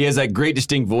 He has that great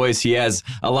distinct voice. He has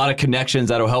a lot of connections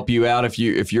that'll help you out if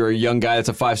you're a young guy that's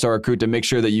a 5-star recruit to make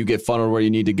sure that you get funneled where you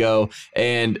need to go.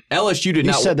 And LSU did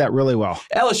not. You said that really well.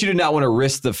 LSU did not want to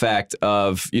risk the fact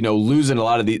of, losing a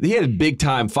lot of he had big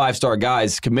time 5-star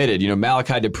guys committed.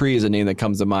 Malachi Dupree is a name that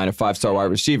comes to mind, a 5-star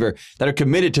wide receiver that are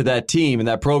committed to that team and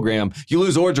that program. You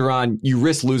lose Orgeron, you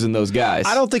risk losing those guys.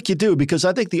 I don't think you do, because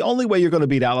I think the only way you're going to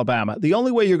beat Alabama, the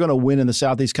only way you're going to win in the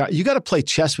Southeast, you got to play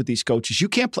chess with these coaches. You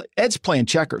can't play. Ed's playing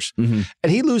checkers, and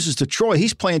he loses to Troy.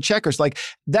 He's playing checkers like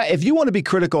that. If you want to be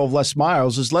critical of Les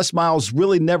Miles, is Les Miles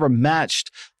really never matched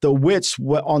the wits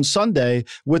on Sunday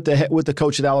with the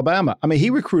coach at Alabama. I mean,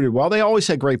 he recruited well. They always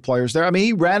had great players there. I mean,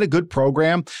 he ran a good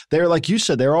program. They're, like you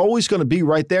said, they're always going to be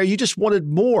right there. You just wanted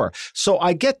more. So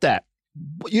I get that.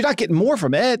 You're not getting more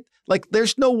from Ed. Like,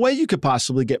 there's no way you could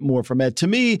possibly get more from Ed, to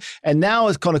me. And now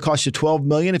it's going to cost you $12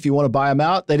 million if you want to buy him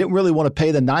out. They didn't really want to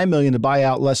pay the $9 million to buy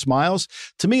out Les Miles.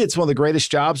 To me, it's one of the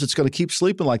greatest jobs. It's going to keep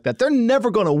sleeping like that. They're never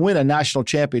going to win a national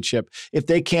championship if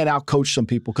they can't outcoach some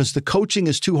people, because the coaching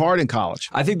is too hard in college.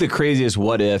 I think the craziest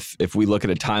what if we look at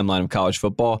a timeline of college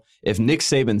football, if Nick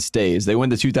Saban stays, they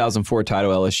win the 2004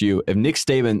 title LSU. If Nick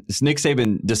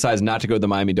Saban decides not to go to the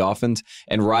Miami Dolphins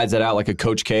and rides that out like a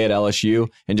Coach K at LSU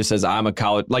and just says, I'm a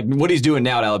college, like what he's doing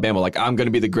now at Alabama, like, I'm going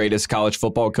to be the greatest college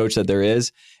football coach that there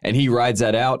is, and he rides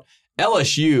that out.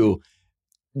 LSU,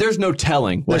 there's no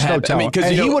telling what happened. I mean, because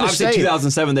obviously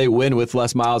 2007 they win with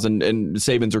Les Miles and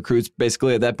Saban's recruits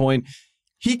basically at that point.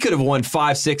 He could have won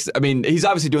 5, 6. I mean, he's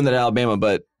obviously doing that at Alabama,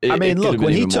 but I mean, look,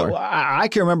 when he took, I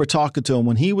can remember talking to him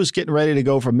when he was getting ready to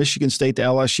go from Michigan State to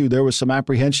LSU. There was some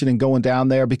apprehension in going down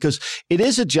there because it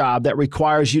is a job that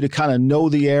requires you to kind of know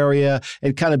the area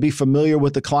and kind of be familiar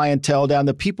with the clientele down.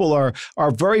 The people are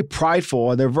very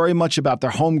prideful and they're very much about their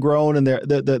homegrown and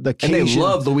the Cajun. And they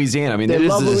love Louisiana. I mean, they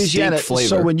love Louisiana flavor.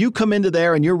 So when you come into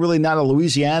there and you're really not a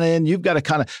Louisianan, you've got to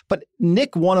kind of. But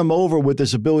Nick won him over with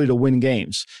his ability to win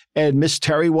games, and Miss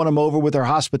Terry won him over with her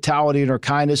hospitality and her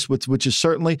kindness, which is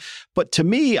certainly. But to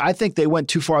me, I think they went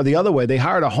too far the other way. They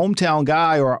hired a hometown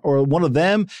guy or one of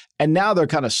them, and now they're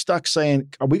kind of stuck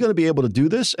saying, "Are we going to be able to do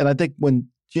this?" And I think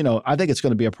I think it's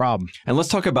going to be a problem. And let's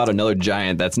talk about another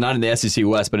giant that's not in the SEC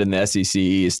West, but in the SEC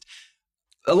East.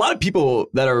 A lot of people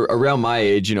that are around my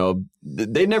age,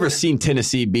 they've never seen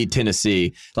Tennessee beat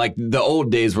Tennessee like the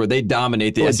old days where they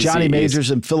dominate the SEC. Johnny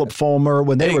Majors and Philip Fulmer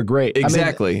when they were great.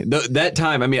 Exactly. That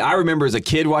time, I remember as a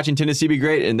kid watching Tennessee be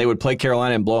great, and they would play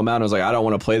Carolina and blow them out. And I was like, I don't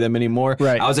want to play them anymore.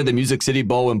 Right. I was at the Music City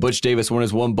Bowl when Butch Davis won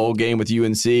his one bowl game with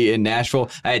UNC in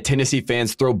Nashville. I had Tennessee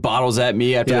fans throw bottles at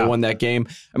me after they won that game.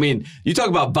 I mean, you talk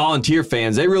about volunteer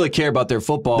fans. They really care about their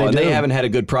football, they haven't had a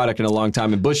good product in a long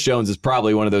time. And Butch Jones is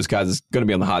probably one of those guys that's going to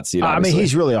be on the hot seat, obviously.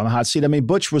 He's really on the hot seat.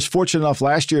 Butch was fortunate enough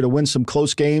last year to win some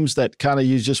close games that kind of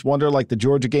you just wonder, like the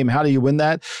Georgia game, how do you win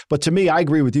that? But to me, I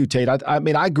agree with you, Tate.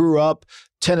 I grew up,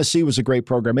 Tennessee was a great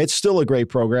program. It's still a great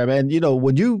program. And,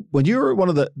 when you're one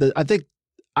of the I think,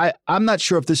 I'm not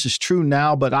sure if this is true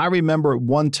now, but I remember at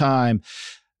one time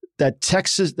that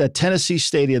Tennessee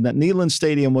Stadium, that Neyland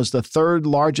Stadium was the third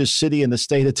largest city in the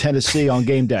state of Tennessee on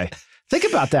game day. Think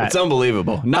about that. It's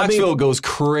unbelievable. Knoxville goes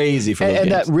crazy for those games.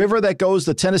 That river that goes,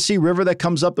 the Tennessee River that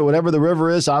comes up, whatever the river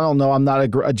is, I don't know. I'm not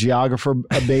a geographer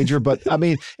major, but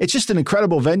it's just an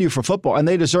incredible venue for football, and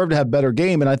they deserve to have better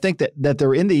game. And I think that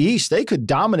they're in the East. They could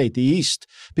dominate the East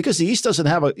because the East doesn't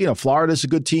have Florida's a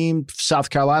good team. South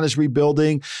Carolina's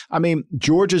rebuilding.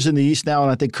 Georgia's in the East now,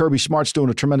 and I think Kirby Smart's doing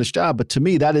a tremendous job. But to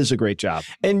me, that is a great job.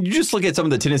 And you just look at some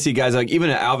of the Tennessee guys, like even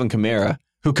Alvin Kamara,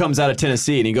 who comes out of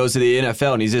Tennessee and he goes to the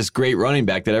NFL and he's this great running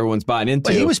back that everyone's buying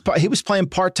into. But he was playing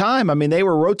part-time. They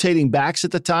were rotating backs at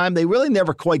the time. They really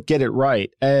never quite get it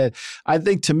right. And I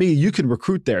think to me, you can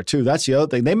recruit there too. That's the other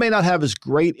thing. They may not have as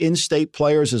great in-state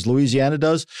players as Louisiana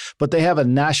does, but they have a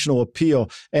national appeal.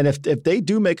 And if they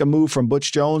do make a move from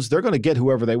Butch Jones, they're going to get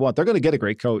whoever they want. They're going to get a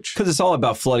great coach. Because it's all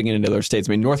about flooding it into other states.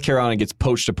 North Carolina gets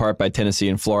poached apart by Tennessee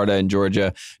and Florida and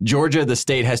Georgia. Georgia, the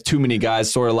state, has too many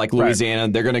guys, sort of like Louisiana.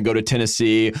 Right. They're going to go to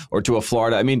Tennessee or to a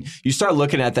Florida. You start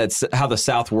looking at that, how the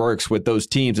South works with those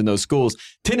teams and those schools.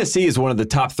 Tennessee is one of the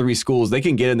top 3 schools. They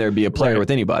can get in there and be a player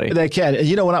with anybody. They can.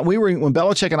 When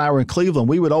Belichick and I were in Cleveland,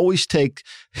 we would always take.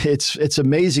 It's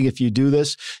amazing if you do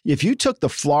this. If you took the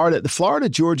Florida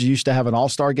Georgia used to have an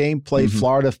all-star game. Played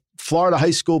Florida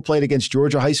high school played against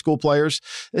Georgia high school players.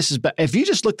 If you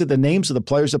just looked at the names of the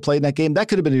players that played in that game, that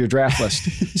could have been in your draft list.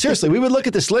 Seriously, we would look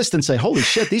at this list and say, "Holy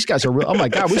shit, these guys are real! Oh my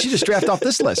God, we should just draft off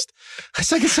this list."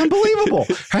 It's unbelievable,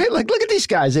 right? Like, look at these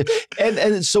guys.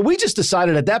 And so we just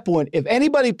decided at that point, if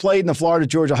anybody played in the Florida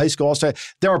Georgia high school all-star,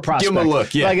 they're a prospect. Give them a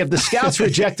look. Yeah. Like if the scouts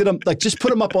rejected them, just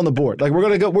put them up on the board. Like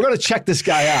we're gonna check this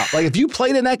guy out. Like if you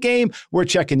played in that game, we're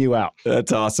checking you out.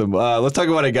 That's awesome. Let's talk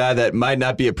about a guy that might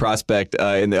not be a prospect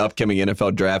in the upcoming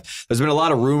NFL draft. There's been a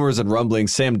lot of rumors and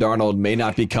rumblings. Sam Darnold may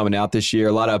not be coming out this year.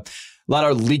 A lot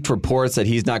of leaked reports that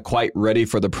he's not quite ready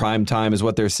for the prime time is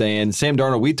what they're saying. Sam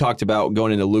Darnold, we talked about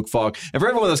going into Luke Falk. And for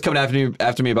everyone that's coming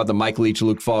after me about the Mike Leach,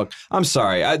 Luke Falk, I'm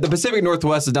sorry. The Pacific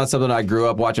Northwest is not something I grew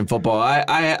up watching football.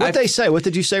 What they say? What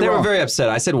did you say They wrong? were very upset.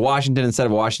 I said Washington instead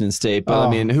of Washington State,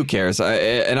 but who cares?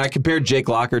 And I compared Jake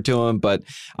Locker to him, but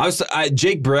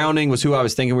Jake Browning was who I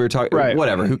was thinking we were talking. Right.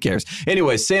 Whatever, who cares?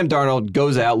 Anyway, Sam Darnold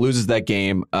goes out, loses that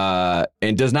game,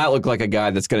 and does not look like a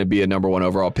guy that's going to be a number 1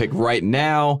 overall pick right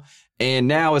now. And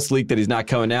now it's leaked that he's not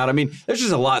coming out. There's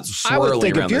just a lot swirling around this kid. I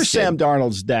would think if you're Sam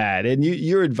Darnold's dad and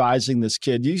you're advising this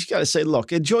kid, you just got to say,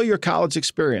 look, enjoy your college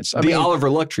experience. The Oliver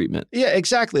Luck treatment. Yeah,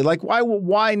 exactly. Like,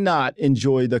 why not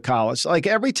enjoy the college? Like,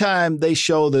 every time they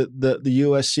show the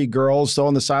USC girls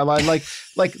on the sideline, like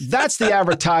that's the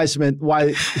advertisement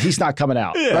why he's not coming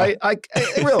out, right? Like,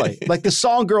 really. Like, the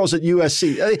song girls at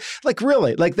USC. Like,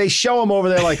 really. Like, they show them over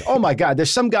there like, oh, my God,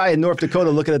 there's some guy in North Dakota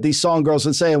looking at these song girls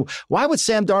and saying, why would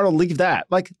Sam Darnold leave that?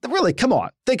 Like, really, come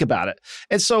on, think about it.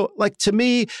 And so, like, to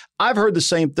me, I've heard the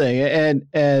same thing.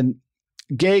 And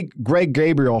Greg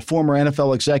Gabriel, former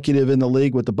NFL executive in the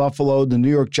league with the Buffalo, the New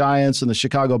York Giants, and the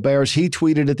Chicago Bears, he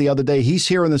tweeted it the other day. He's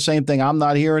hearing the same thing I'm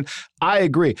not hearing. I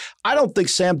agree. I don't think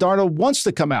Sam Darnold wants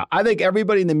to come out. I think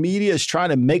everybody in the media is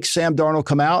trying to make Sam Darnold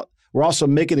come out We're also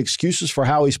making excuses for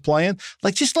how he's playing.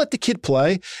 Like, just let the kid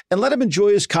play and let him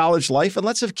enjoy his college life, and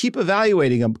let's keep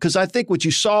evaluating him. Because I think what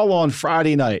you saw on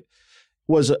Friday night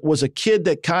was a kid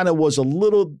that kind of was a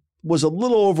little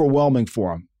overwhelming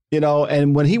for him.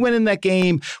 And when he went in that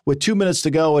game with 2 minutes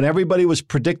to go and everybody was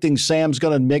predicting Sam's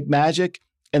going to make magic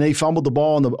and he fumbled the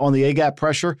ball on the A-gap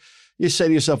pressure, you say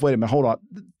to yourself, wait a minute, hold on.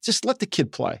 Just let the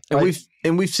kid play. Right?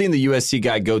 And we've seen the USC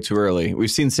guy go too early.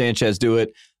 We've seen Sanchez do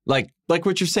it. Like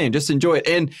what you're saying, just enjoy it.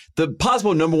 And the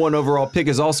possible number 1 overall pick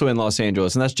is also in Los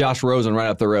Angeles, and that's Josh Rosen right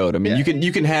up the road. I mean,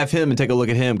 you can have him and take a look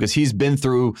at him because he's been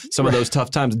through some of those tough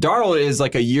times. Darnold is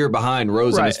like a year behind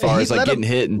Rosen as far as getting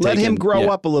hit and let him grow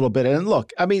up a little bit. And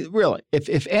look, I mean, really,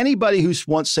 if anybody who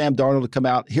wants Sam Darnold to come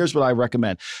out, here's what I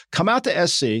recommend: come out to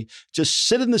SC, just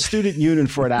sit in the student union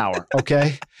for an hour,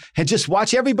 okay, and just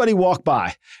watch everybody walk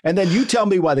by, and then you tell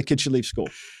me why the kid should leave school.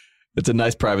 It's a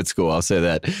nice private school, I'll say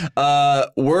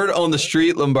that. Word on the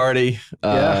street, Lombardi.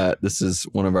 This is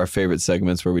one of our favorite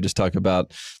segments where we just talk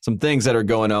about some things that are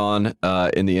going on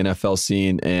in the NFL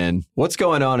scene. And what's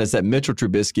going on is that Mitchell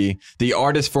Trubisky, the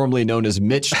artist formerly known as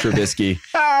Mitch Trubisky,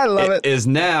 I love it, is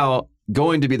now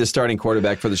going to be the starting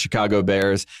quarterback for the Chicago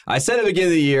Bears. I said at the beginning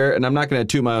of the year, and I'm not going to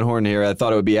toot my own horn here, I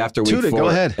thought it would be after week 4. Go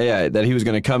ahead. Yeah, that he was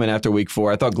going to come in after week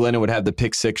 4. I thought Glennon would have the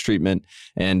pick 6 treatment,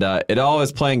 and it all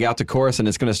is playing out to course, and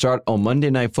it's going to start on Monday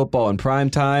Night Football in prime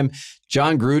time.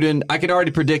 John Gruden, I can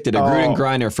already predict it, a Gruden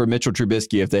grinder for Mitchell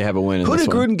Trubisky if they have a win in Who this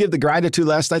did one. Gruden give the grinder to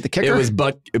last night, the kicker? It was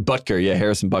Butker,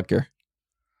 Harrison Butker.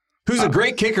 Who's a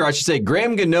great kicker, I should say.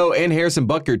 Graham Gano and Harrison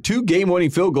Butker, 2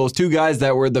 game-winning field goals, 2 guys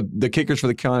that were the kickers for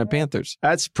the Carolina Panthers.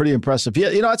 That's pretty impressive. Yeah,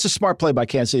 it's a smart play by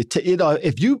Kansas City.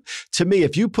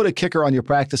 If you put a kicker on your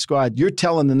practice squad, you're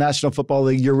telling the National Football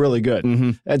League you're really good.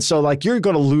 Mm-hmm. And so, you're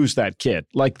going to lose that kid.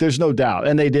 There's no doubt.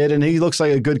 And they did, and he looks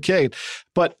like a good kid.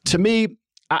 But to me,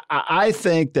 I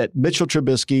think that Mitchell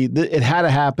Trubisky, it had to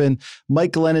happen.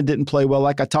 Mike Glennon didn't play well.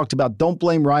 Like I talked about, don't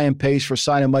blame Ryan Pace for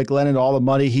signing Mike Glennon all the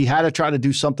money. He had to try to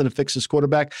do something to fix his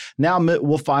quarterback. Now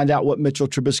we'll find out what Mitchell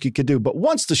Trubisky could do. But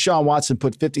once Deshaun Watson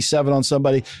put 57 on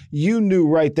somebody, you knew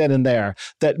right then and there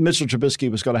that Mitchell Trubisky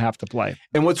was going to have to play.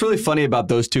 And what's really funny about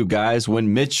those 2 guys, when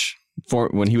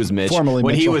he was Mitch,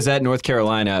 he was at North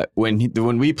Carolina, when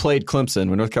we played Clemson,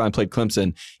 when North Carolina played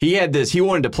Clemson, he had this, he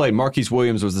wanted to play. Marquise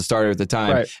Williams was the starter at the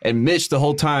time. Right. And Mitch the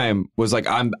whole time was like,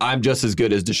 I'm just as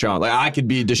good as Deshaun. I could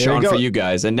be Deshaun for you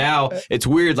guys. And now it's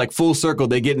weird, full circle,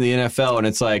 they get in the NFL and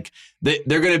it's like,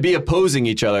 they're going to be opposing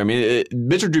each other. I mean,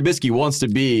 Mitchell Trubisky wants to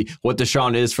be what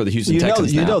Deshaun is for the Houston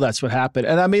Texans now. You know that's what happened.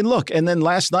 And I mean, look, and then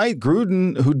last night,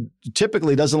 Gruden, who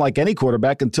typically doesn't like any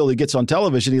quarterback until he gets on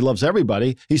television, he loves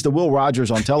everybody. He's the Will Rogers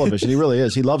on television. He really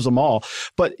is. He loves them all.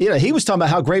 But, he was talking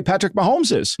about how great Patrick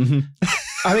Mahomes is. Mm-hmm.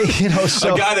 I mean,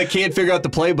 a guy that can't figure out the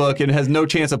playbook and has no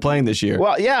chance of playing this year.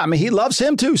 Well, yeah, I mean, he loves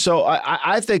him too. So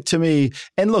I think to me,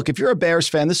 and look, if you're a Bears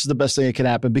fan, this is the best thing that can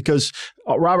happen because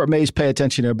Robert Mays, pay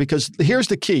attention here, because here's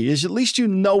the key is at least you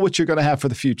know what you're going to have for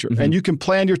the future and you can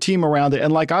plan your team around it.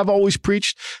 And like I've always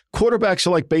preached, quarterbacks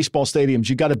are like baseball stadiums.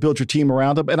 You got to build your team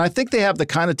around them. And I think they have the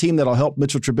kind of team that'll help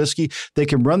Mitchell Trubisky. They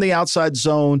can run the outside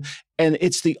zone. And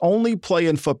it's the only play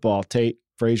in football, Tate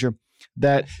Frazier,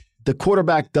 that the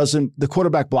quarterback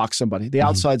blocks somebody, the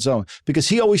outside zone, because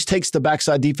he always takes the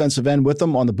backside defensive end with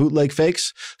him on the bootleg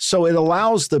fakes. So it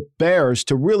allows the Bears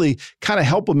to really kind of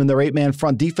help them in their 8-man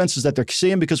front defenses that they're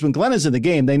seeing, because when Glenn is in the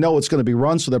game, they know it's going to be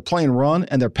run. So they're playing run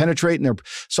and they're penetrating.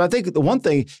 So I think the one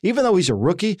thing, even though he's a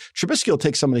rookie, Trubisky will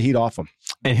take some of the heat off him.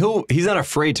 And he's not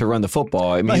afred to run the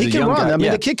football. I mean, he can run. Guy. I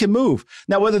mean, the kid can move.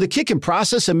 Now, whether the kid can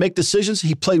process and make decisions,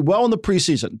 he played well in the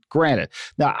preseason, granted.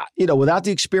 Now, without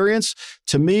the experience,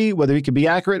 to me, whether he can be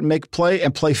accurate and make a play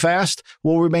and play fast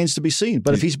remains to be seen.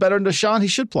 But if he's better than Deshaun, he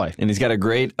should play. And he's got a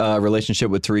great relationship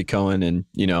with Tariq Cohen. And,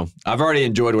 I've already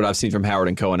enjoyed what I've seen from Howard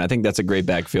and Cohen. I think that's a great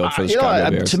backfield for the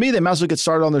Chicago Bears. To me, they might as well get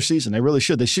started on their season. They really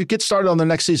should. They should get started on their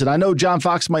next season. I know John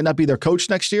Fox might not be their coach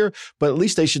next year, but at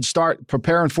least they should start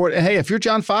preparing for it. And hey, if you're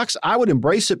John Fox, I would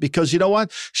embrace it, because you know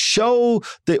what? Show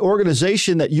the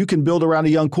organization that you can build around a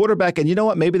young quarterback, and you know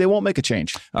what? Maybe they won't make a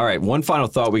change. All right, one final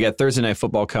thought. We got Thursday Night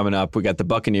Football coming up. We got the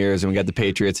Buccaneers and we got the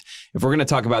Patriots. If we're going to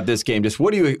talk about this game, just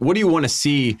what do you want to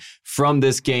see from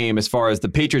this game as far as the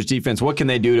Patriots defense? What can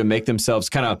they do to make themselves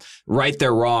kind of right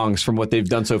their wrongs from what they've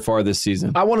done so far this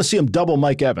season? I want to see them double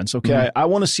Mike Evans, okay? Mm-hmm. I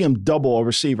want to see him double a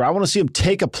receiver. I want to see him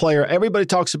take a player. Everybody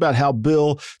talks about how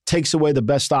Bill takes away the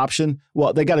best option.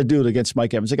 Well, they got to do it against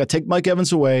Mike Evans. They got to take Mike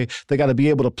Evans away. They got to be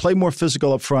able to play more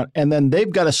physical up front, and then they've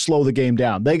got to slow the game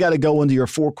down. They got to go into your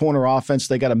four-corner offense.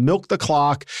 They got to milk the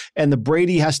clock, and the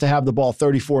Brady has to have the ball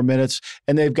 34 minutes,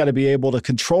 and they've got to be able to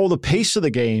control the pace of the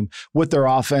game with their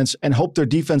offense and hope their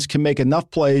defense can make enough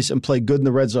plays and play good in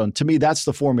the red zone. To me, that's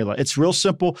the formula. It's real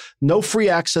simple. No free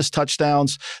access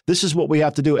touchdowns. This is what we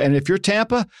have to do. And if you're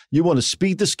Tampa, you want to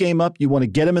speed this game up. You want to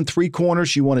get them in three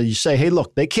corners. You want to say, hey,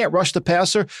 look, they can't rush the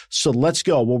passer, so let's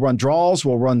go. We'll run draws.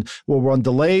 We'll run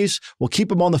delays. We'll keep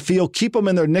them on the field, keep them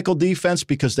in their nickel defense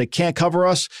because they can't cover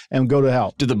us, and go to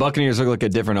hell. Do the Buccaneers look like a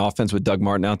different offense with Doug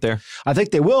Martin out there? I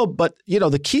think they will, but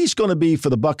the key is going to be for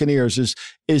the Buccaneers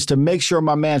is to make sure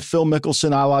my man Phil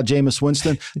Mickelson, a la Jameis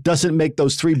Winston, doesn't make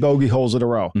those 3 bogey holes in a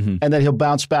row, and that he'll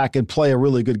bounce back and play a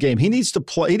really good game. He needs to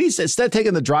play. He needs to, instead of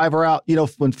taking the driver out,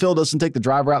 when Phil doesn't take the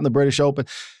driver out in the British Open,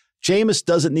 Jameis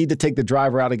doesn't need to take the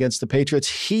driver out against the Patriots.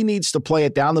 He needs to play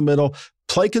it down the middle,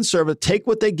 play conservative, take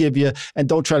what they give you, and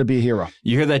don't try to be a hero.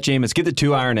 You hear that, Jameis? Get the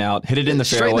 2-iron out, hit it in the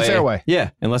fairway. Straight in the fairway. Yeah,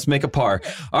 and let's make a par.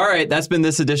 All right, that's been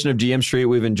this edition of GM Street.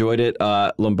 We've enjoyed it.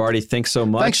 Lombardi, thanks so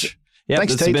much. Thanks. Yeah,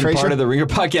 Thanks, this has been Tracer. part of the Ringer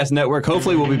Podcast Network.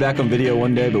 Hopefully we'll be back on video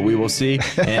one day, but we will see.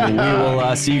 And we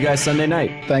will see you guys Sunday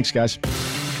night. Thanks, guys.